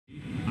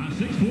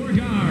6'4"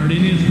 guard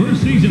in his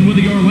first season with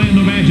the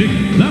Orlando Magic,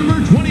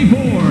 number 24,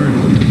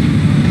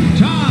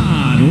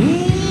 Todd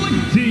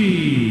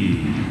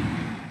Lichti.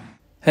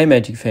 Hey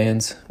Magic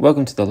fans,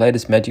 welcome to the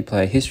latest Magic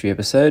Player History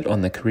episode on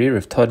the career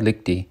of Todd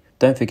Lichti.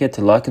 Don't forget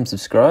to like and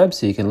subscribe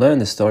so you can learn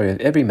the story of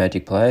every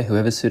Magic player who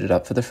ever suited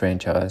up for the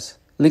franchise.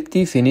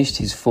 Lichti finished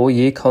his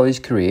 4-year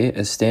college career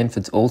as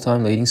Stanford's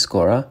all-time leading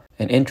scorer,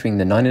 and entering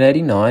the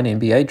 1989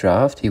 NBA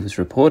draft, he was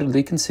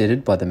reportedly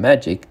considered by the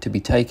Magic to be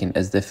taken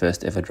as their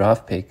first ever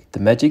draft pick. The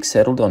Magic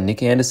settled on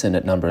Nick Anderson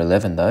at number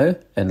 11 though,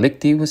 and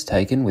Lichti was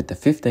taken with the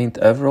 15th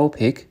overall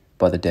pick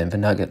by the Denver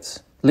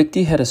Nuggets.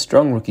 Lichti had a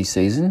strong rookie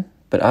season,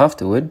 but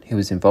afterward he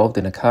was involved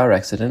in a car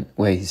accident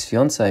where his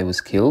fiancée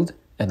was killed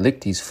and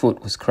Lichti's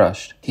foot was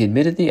crushed. He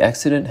admitted the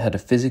accident had a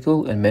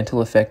physical and mental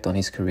effect on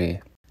his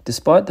career.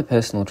 Despite the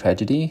personal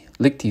tragedy,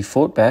 Lichti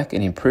fought back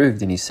and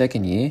improved in his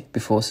second year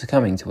before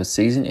succumbing to a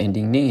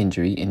season-ending knee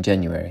injury in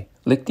January.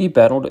 Lichti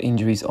battled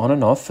injuries on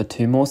and off for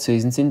 2 more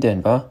seasons in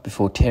Denver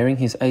before tearing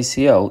his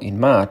ACL in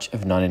March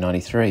of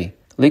 1993.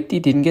 Lichti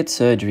didn't get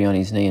surgery on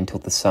his knee until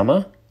the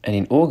summer, and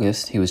in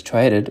August he was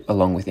traded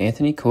along with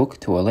Anthony Cook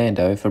to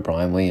Orlando for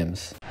Brian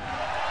Williams.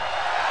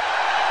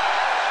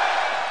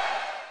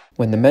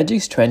 When the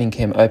Magic's training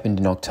camp opened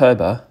in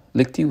October,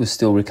 Lichti was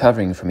still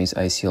recovering from his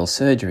ACL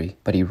surgery,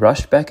 but he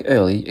rushed back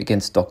early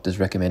against doctors'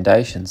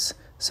 recommendations,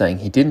 saying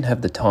he didn't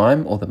have the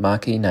time or the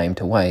marquee name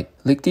to wait.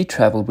 Lichti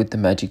travelled with the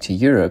Magic to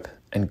Europe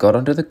and got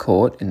onto the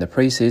court in the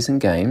pre-season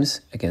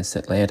games against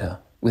Atlanta.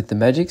 With the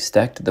Magic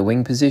stacked at the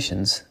wing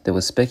positions, there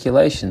was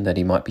speculation that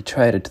he might be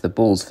traded to the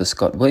Bulls for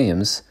Scott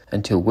Williams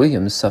until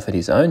Williams suffered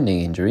his own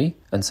knee injury,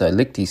 and so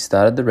Lichti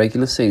started the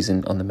regular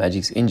season on the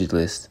Magic's injured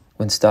list.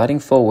 When starting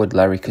forward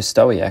Larry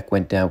Krystkowiak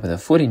went down with a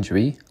foot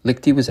injury,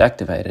 Lichti was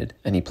activated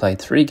and he played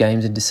 3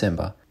 games in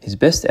December. His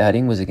best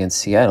outing was against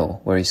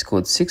Seattle, where he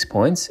scored 6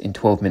 points in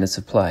 12 minutes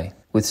of play.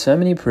 With so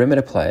many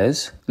perimeter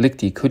players,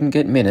 Lichti couldn't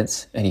get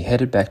minutes and he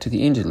headed back to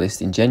the injured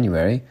list in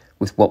January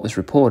with what was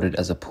reported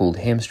as a pulled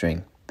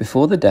hamstring.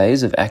 Before the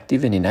days of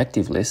active and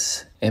inactive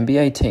lists,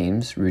 NBA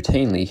teams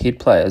routinely hit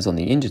players on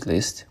the injured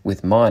list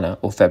with minor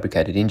or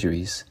fabricated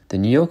injuries. The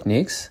New York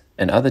Knicks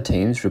and other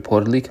teams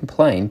reportedly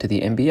complained to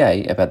the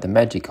NBA about the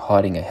Magic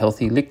hiding a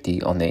healthy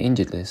Lichti on their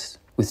injured list.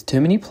 With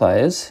too many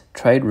players,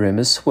 trade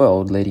rumours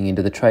swelled leading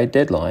into the trade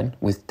deadline,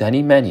 with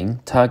Danny Manning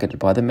targeted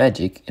by the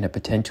Magic in a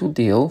potential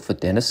deal for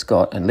Dennis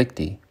Scott and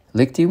Lichti.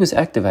 Lichti was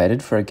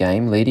activated for a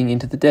game leading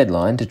into the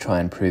deadline to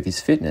try and prove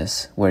his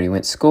fitness, where he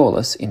went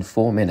scoreless in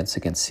 4 minutes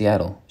against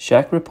Seattle.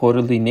 Shaq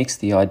reportedly nixed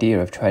the idea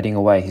of trading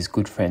away his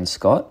good friend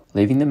Scott,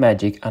 leaving the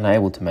Magic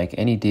unable to make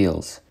any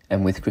deals.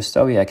 And with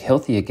Krystkowiak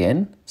healthy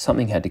again,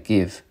 something had to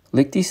give.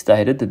 Lichti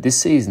stated that this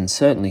season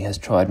certainly has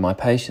tried my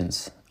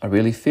patience. I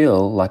really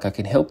feel like I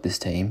can help this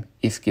team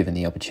if given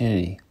the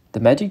opportunity. The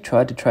Magic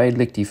tried to trade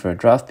Lichti for a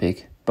draft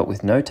pick, but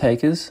with no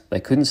takers, they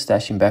couldn't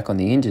stash him back on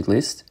the injured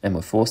list and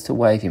were forced to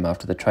waive him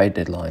after the trade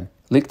deadline.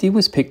 Lichti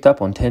was picked up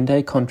on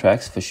 10-day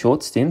contracts for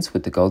short stints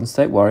with the Golden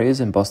State Warriors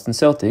and Boston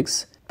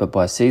Celtics, but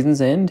by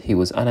season's end, he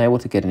was unable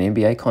to get an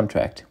NBA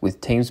contract,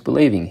 with teams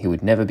believing he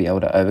would never be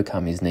able to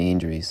overcome his knee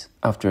injuries.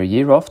 After a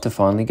year off to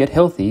finally get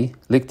healthy,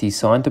 Lichti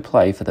signed to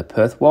play for the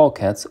Perth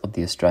Wildcats of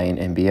the Australian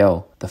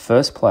NBL, the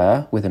first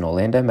player with an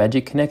Orlando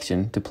Magic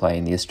connection to play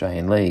in the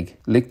Australian League.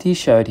 Lichti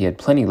showed he had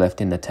plenty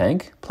left in the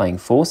tank, playing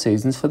 4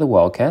 seasons for the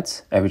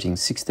Wildcats, averaging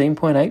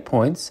 16.8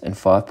 points and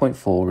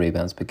 5.4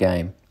 rebounds per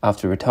game.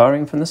 After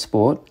retiring from the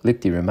sport,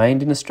 Lichti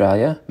remained in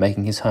Australia,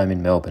 making his home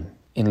in Melbourne.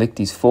 In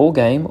Lichti's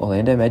 4-game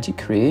Orlando Magic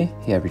career,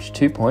 he averaged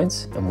 2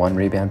 points and 1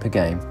 rebound per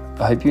game.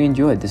 I hope you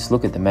enjoyed this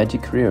look at the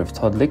Magic career of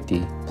Todd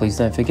Lichti. Please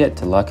don't forget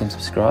to like and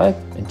subscribe,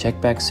 and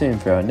check back soon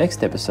for our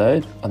next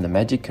episode on the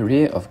Magic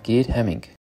career of Geert Hamming.